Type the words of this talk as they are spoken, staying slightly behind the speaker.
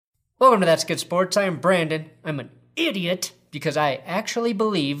Welcome to That's Good Sports. I am Brandon. I'm an idiot because I actually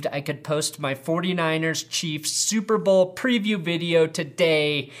believed I could post my 49ers Chiefs Super Bowl preview video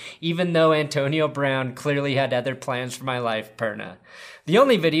today, even though Antonio Brown clearly had other plans for my life, Perna. The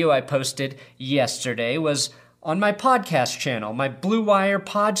only video I posted yesterday was on my podcast channel, my Blue Wire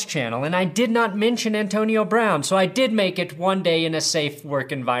Pods channel, and I did not mention Antonio Brown, so I did make it one day in a safe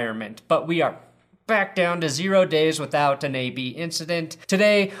work environment. But we are back down to 0 days without an AB incident.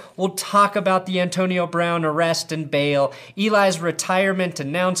 Today, we'll talk about the Antonio Brown arrest and bail, Eli's retirement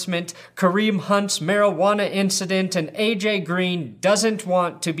announcement, Kareem Hunt's marijuana incident, and AJ Green doesn't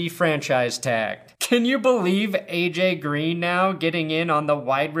want to be franchise tagged. Can you believe AJ Green now getting in on the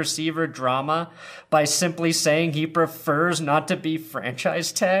wide receiver drama by simply saying he prefers not to be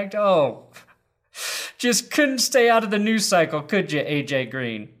franchise tagged? Oh, just couldn't stay out of the news cycle, could you, AJ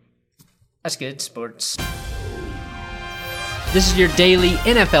Green? That's Good Sports. This is your daily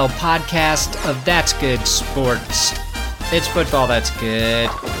NFL podcast of That's Good Sports. It's football that's good.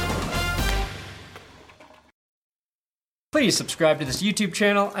 Please subscribe to this YouTube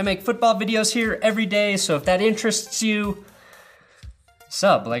channel. I make football videos here every day, so if that interests you,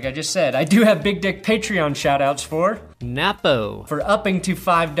 sub, like I just said. I do have Big Dick Patreon shoutouts for Napo, for upping to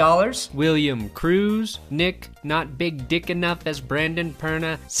 $5, William Cruz, Nick, not big dick enough as Brandon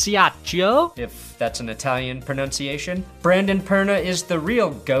Perna, Ciaccio, if that's an Italian pronunciation. Brandon Perna is the real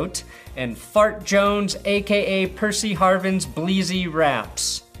goat, and Fart Jones, aka Percy Harvin's Bleezy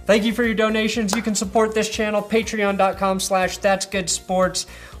Raps. Thank you for your donations. You can support this channel, patreon.com/that'sgoodsports.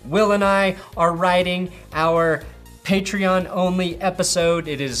 Will and I are writing our Patreon-only episode.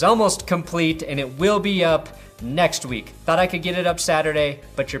 It is almost complete, and it will be up next week. Thought I could get it up Saturday,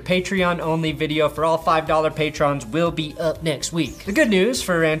 but your Patreon-only video for all $5 patrons will be up next week. The good news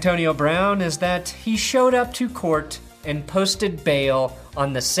for Antonio Brown is that he showed up to court and posted bail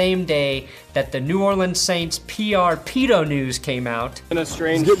on the same day that the New Orleans Saints PR pedo news came out. In a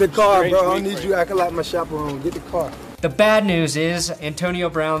strange, get the car, bro. I week, need you acting like my chaperone. Get the car. The bad news is Antonio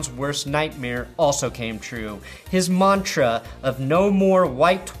Brown's worst nightmare also came true. His mantra of no more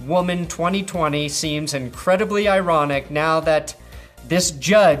white woman 2020 seems incredibly ironic now that this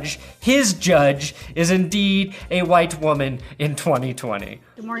judge, his judge, is indeed a white woman in 2020.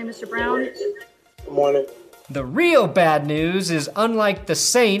 Good morning, Mr. Brown. Good morning. The real bad news is, unlike the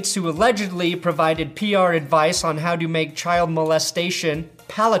Saints, who allegedly provided PR advice on how to make child molestation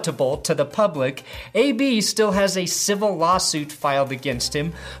palatable to the public, AB still has a civil lawsuit filed against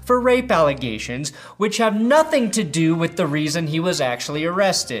him for rape allegations, which have nothing to do with the reason he was actually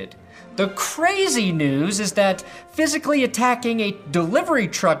arrested. The crazy news is that physically attacking a delivery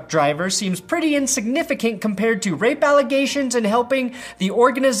truck driver seems pretty insignificant compared to rape allegations and helping the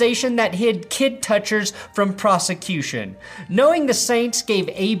organization that hid kid touchers from prosecution. Knowing the Saints gave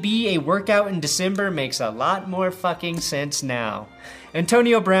AB a workout in December makes a lot more fucking sense now.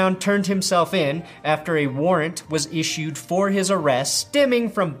 Antonio Brown turned himself in after a warrant was issued for his arrest stemming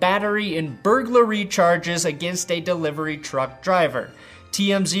from battery and burglary charges against a delivery truck driver.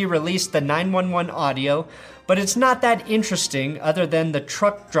 TMZ released the 911 audio, but it's not that interesting other than the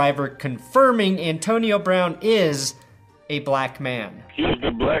truck driver confirming Antonio Brown is a black man. He's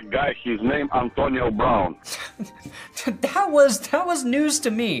the black guy. His name Antonio Brown. That was news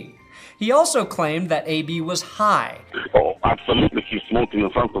to me. He also claimed that AB was high. Oh, absolutely. He's smoking in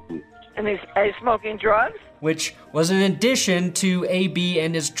front of me. And he's smoking drugs? Which was in addition to AB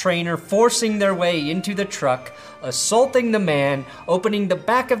and his trainer forcing their way into the truck, assaulting the man, opening the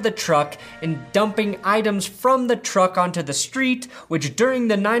back of the truck, and dumping items from the truck onto the street, which during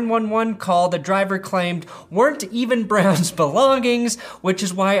the 911 call the driver claimed weren't even Brown's belongings, which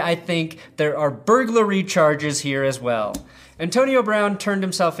is why I think there are burglary charges here as well. Antonio Brown turned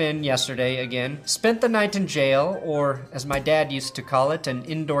himself in yesterday again, spent the night in jail, or as my dad used to call it, an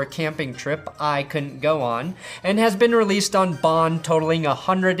indoor camping trip I couldn't go on, and has been released on bond totaling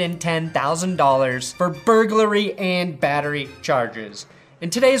 $110,000 for burglary and battery charges. In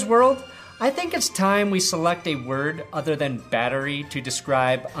today's world, I think it's time we select a word other than battery to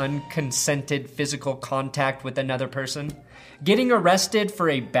describe unconsented physical contact with another person. Getting arrested for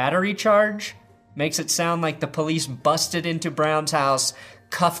a battery charge makes it sound like the police busted into Brown's house,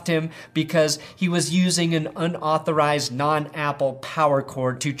 cuffed him because he was using an unauthorized non-Apple power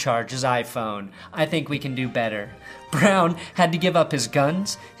cord to charge his iPhone. I think we can do better. Brown had to give up his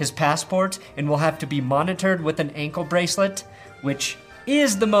guns, his passport, and will have to be monitored with an ankle bracelet, which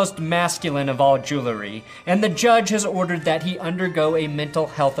is the most masculine of all jewelry, and the judge has ordered that he undergo a mental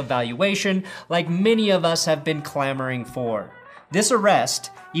health evaluation like many of us have been clamoring for. This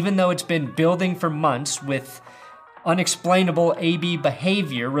arrest, even though it's been building for months with Unexplainable AB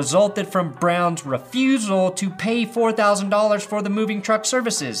behavior resulted from Brown's refusal to pay $4,000 for the moving truck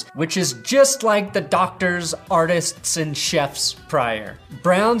services, which is just like the doctors, artists, and chefs prior.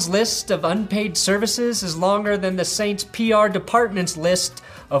 Brown's list of unpaid services is longer than the Saints PR department's list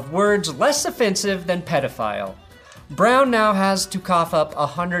of words less offensive than pedophile. Brown now has to cough up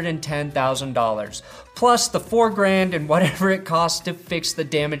 $110,000, plus the $4,000 and whatever it costs to fix the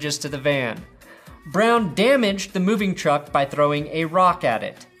damages to the van. Brown damaged the moving truck by throwing a rock at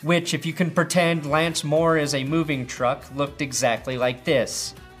it, which, if you can pretend Lance Moore is a moving truck, looked exactly like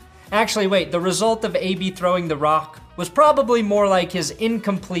this. Actually, wait, the result of AB throwing the rock was probably more like his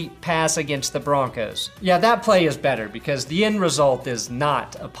incomplete pass against the Broncos. Yeah, that play is better because the end result is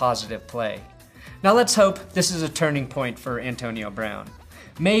not a positive play. Now let's hope this is a turning point for Antonio Brown.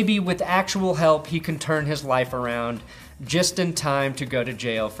 Maybe with actual help he can turn his life around just in time to go to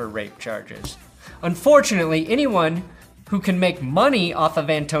jail for rape charges. Unfortunately, anyone who can make money off of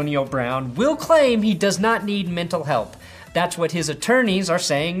Antonio Brown will claim he does not need mental help. That's what his attorneys are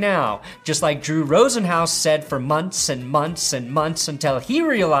saying now, just like Drew Rosenhaus said for months and months and months until he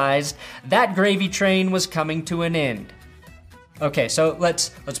realized that gravy train was coming to an end. Okay, so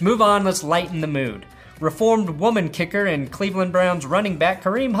let's move on, let's lighten the mood. Reformed woman kicker and Cleveland Browns running back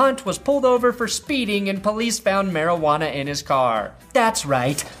Kareem Hunt was pulled over for speeding and police found marijuana in his car. That's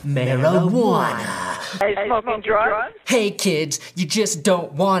right, marijuana. Are you smoking drugs? Hey kids, you just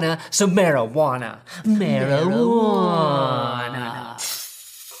don't wanna, so marijuana. Marijuana.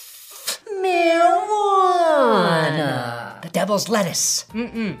 Marijuana. The devil's lettuce.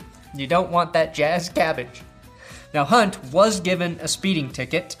 You don't want that jazz cabbage. Now Hunt was given a speeding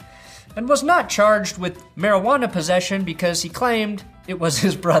ticket and was not charged with marijuana possession because he claimed it was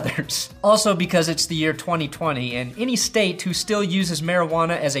his brother's. Also because it's the year 2020 and any state who still uses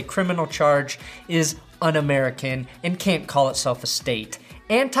marijuana as a criminal charge is un-American and can't call itself a state.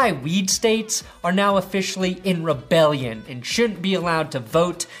 Anti-weed states are now officially in rebellion and shouldn't be allowed to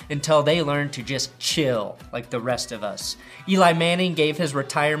vote until they learn to just chill like the rest of us. Eli Manning gave his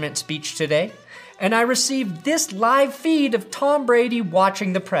retirement speech today, and I received this live feed of Tom Brady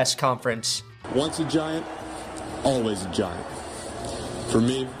watching the press conference. Once a giant, always a giant. For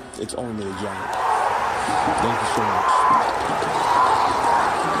me, it's only a giant. Thank you so much.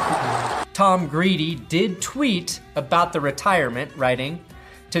 Tom Greedy did tweet about the retirement, writing,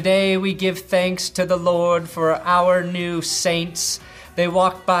 "Today we give thanks to the Lord for our new saints. They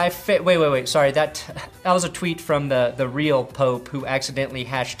walked by sorry, that was a tweet from the real Pope who accidentally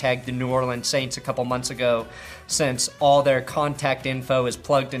hashtagged the New Orleans Saints a couple months ago, since all their contact info is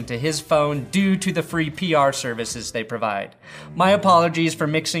plugged into his phone due to the free PR services they provide. My apologies for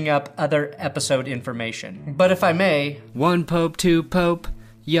mixing up other episode information. But if I may, one Pope, two Pope,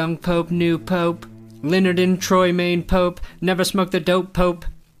 young Pope, new Pope, Leonard and Troy Main Pope, never smoked the dope Pope,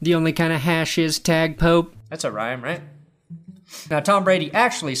 the only kind of hash is tag Pope." That's a rhyme, right? Now, Tom Brady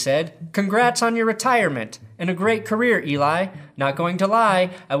actually said, "Congrats on your retirement and a great career, Eli. Not going to lie,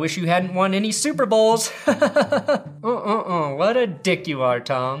 I wish you hadn't won any Super Bowls." What a dick you are,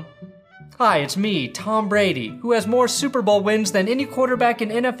 Tom. Hi, it's me, Tom Brady, who has more Super Bowl wins than any quarterback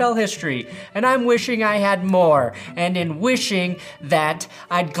in NFL history, and I'm wishing I had more. And in wishing that,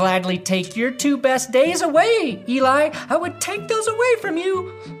 I'd gladly take your 2 best days away, Eli. I would take those away from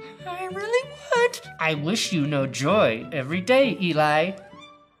you. I really would. I wish you no joy every day, Eli.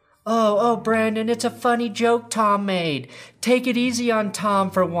 Oh, Brandon, it's a funny joke Tom made. Take it easy on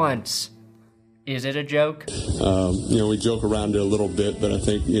Tom for once. Is it a joke? We joke around it a little bit, but I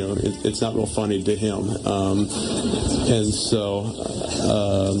think, it's not real funny to him.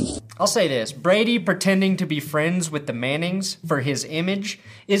 I'll say this, Brady pretending to be friends with the Mannings for his image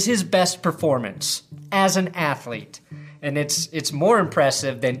is his best performance as an athlete. And it's more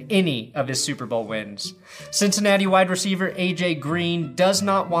impressive than any of his Super Bowl wins. Cincinnati wide receiver A.J. Green does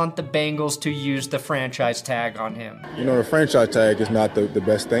not want the Bengals to use the franchise tag on him. The franchise tag is not the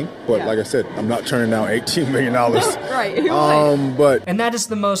best thing, but Like I said, I'm not turning down $18 million. Right. And that is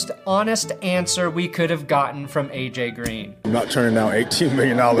the most honest answer we could have gotten from A.J. Green. I'm not turning down $18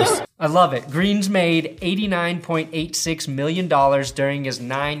 million. I love it. Green's made $89.86 million during his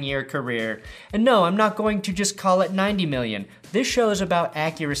 9-year career. And no, I'm not going to just call it $90 million. This show is about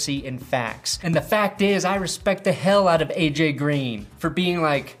accuracy and facts. And the fact is, I respect the hell out of AJ Green for being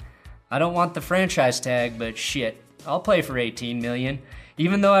like, I don't want the franchise tag, but shit, I'll play for $18 million.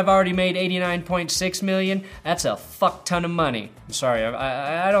 Even though I've already made $89.6 million, that's a fuck ton of money. I'm sorry,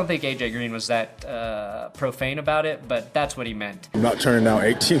 I don't think AJ Green was that profane about it, but that's what he meant. I'm not turning down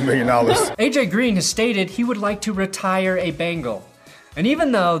 $18 million. AJ Green has stated he would like to retire a Bengal. And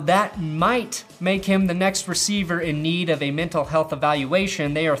even though that might make him the next receiver in need of a mental health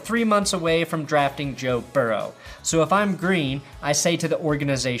evaluation, they are 3 months away from drafting Joe Burrow. So if I'm Green, I say to the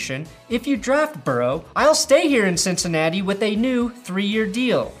organization, if you draft Burrow, I'll stay here in Cincinnati with a new 3-year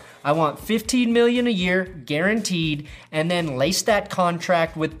deal. I want $15 million a year, guaranteed, and then lace that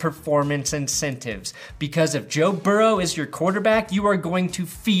contract with performance incentives. Because if Joe Burrow is your quarterback, you are going to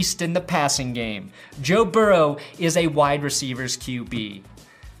feast in the passing game. Joe Burrow is a wide receiver's QB.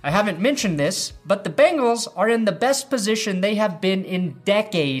 I haven't mentioned this, but the Bengals are in the best position they have been in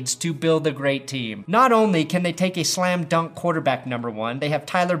decades to build a great team. Not only can they take a slam dunk quarterback number 1, they have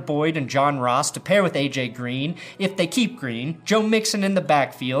Tyler Boyd and John Ross to pair with AJ Green, if they keep Green, Joe Mixon in the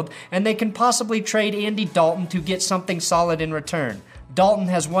backfield, and they can possibly trade Andy Dalton to get something solid in return. Dalton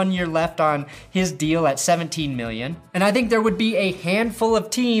has 1 year left on his deal at $17 million, and I think there would be a handful of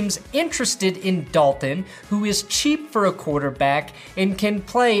teams interested in Dalton, who is cheap for a quarterback and can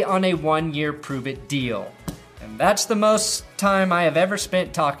play on a 1-year prove-it deal. And that's the most time I have ever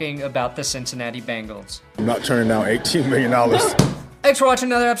spent talking about the Cincinnati Bengals. I'm not turning down $18 million. Thanks for watching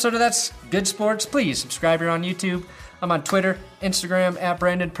another episode of That's Good Sports. Please subscribe here on YouTube. I'm on Twitter, Instagram, at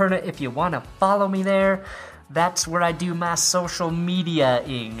Brandon Perna. If you want to follow me there, that's where I do my social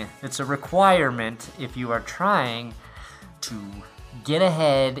media-ing. It's a requirement if you are trying to get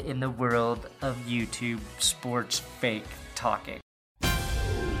ahead in the world of YouTube sports fake talking.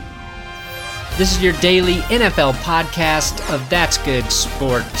 This is your daily NFL podcast of That's Good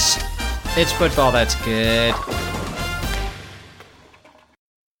Sports. It's football that's good.